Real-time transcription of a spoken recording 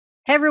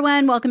Hey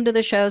everyone, welcome to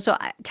the show.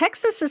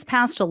 Texas has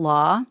passed a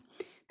law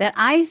that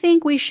I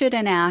think we should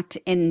enact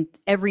in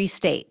every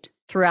state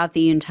throughout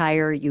the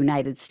entire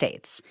United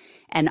States.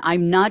 And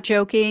I'm not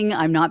joking.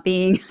 I'm not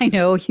being, I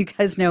know you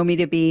guys know me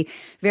to be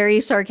very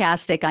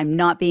sarcastic. I'm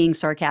not being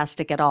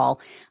sarcastic at all.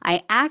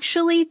 I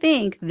actually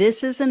think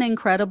this is an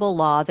incredible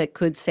law that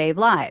could save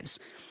lives.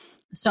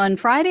 So on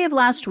Friday of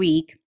last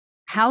week,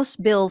 House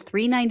Bill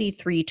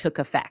 393 took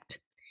effect.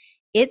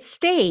 It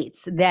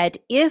states that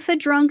if a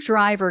drunk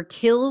driver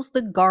kills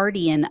the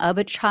guardian of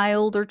a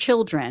child or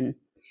children,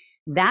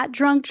 that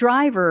drunk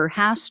driver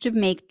has to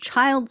make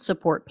child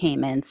support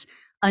payments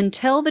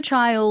until the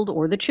child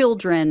or the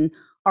children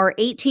are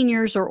 18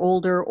 years or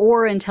older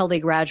or until they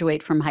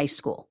graduate from high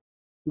school,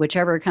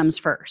 whichever comes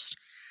first.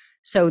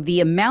 So the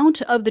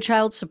amount of the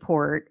child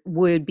support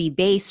would be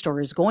based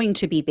or is going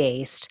to be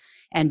based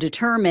and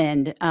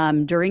determined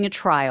during a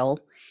trial.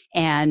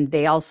 And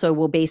they also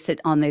will base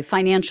it on the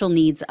financial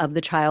needs of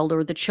the child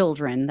or the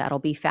children. That'll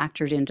be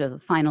factored into the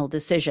final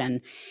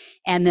decision.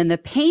 And then the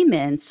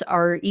payments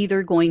are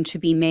either going to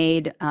be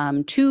made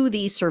to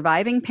the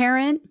surviving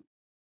parent,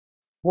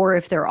 or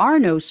if there are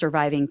no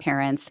surviving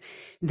parents,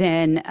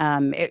 then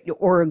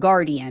or a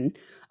guardian,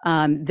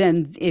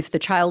 then if the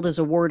child is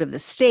a ward of the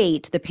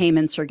state, the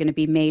payments are going to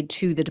be made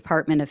to the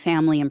Department of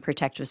Family and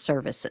Protective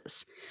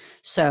Services.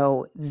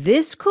 So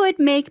this could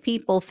make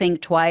people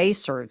think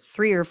twice or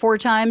three or four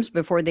times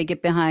before they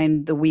get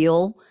behind the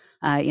wheel,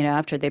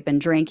 after they've been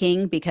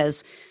drinking,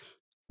 because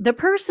the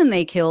person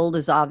they killed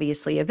is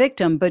obviously a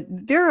victim, but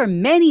there are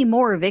many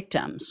more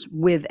victims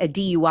with a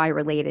DUI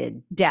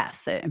related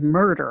death.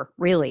 Murder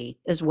really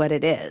is what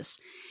it is.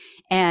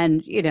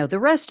 And, the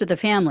rest of the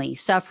family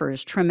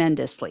suffers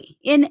tremendously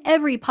in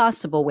every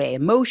possible way,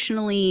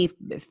 emotionally,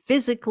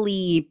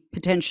 physically,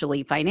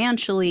 potentially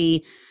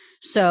financially.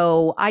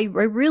 So I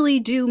really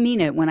do mean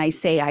it when I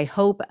say I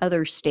hope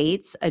other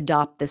states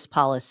adopt this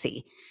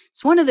policy.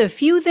 It's one of the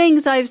few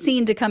things I've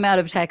seen to come out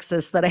of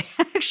Texas that I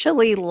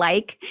actually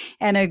like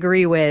and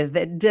agree with.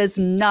 It does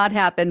not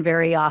happen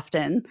very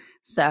often.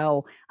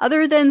 So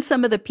other than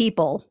some of the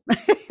people,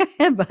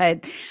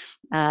 but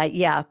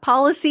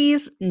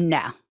policies,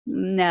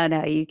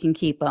 no, you can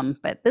keep them.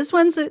 But this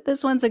one's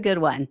a good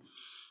one.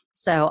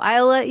 So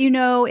I'll let you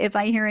know if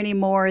I hear any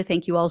more.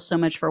 Thank you all so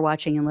much for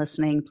watching and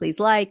listening. Please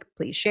like,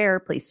 please share,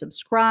 please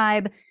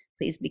subscribe.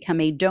 Please become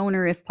a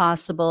donor if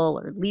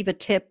possible, or leave a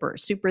tip or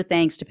super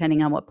thanks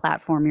depending on what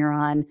platform you're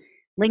on.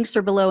 Links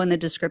are below in the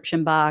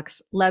description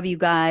box. Love you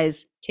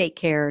guys. Take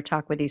care.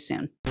 Talk with you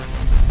soon.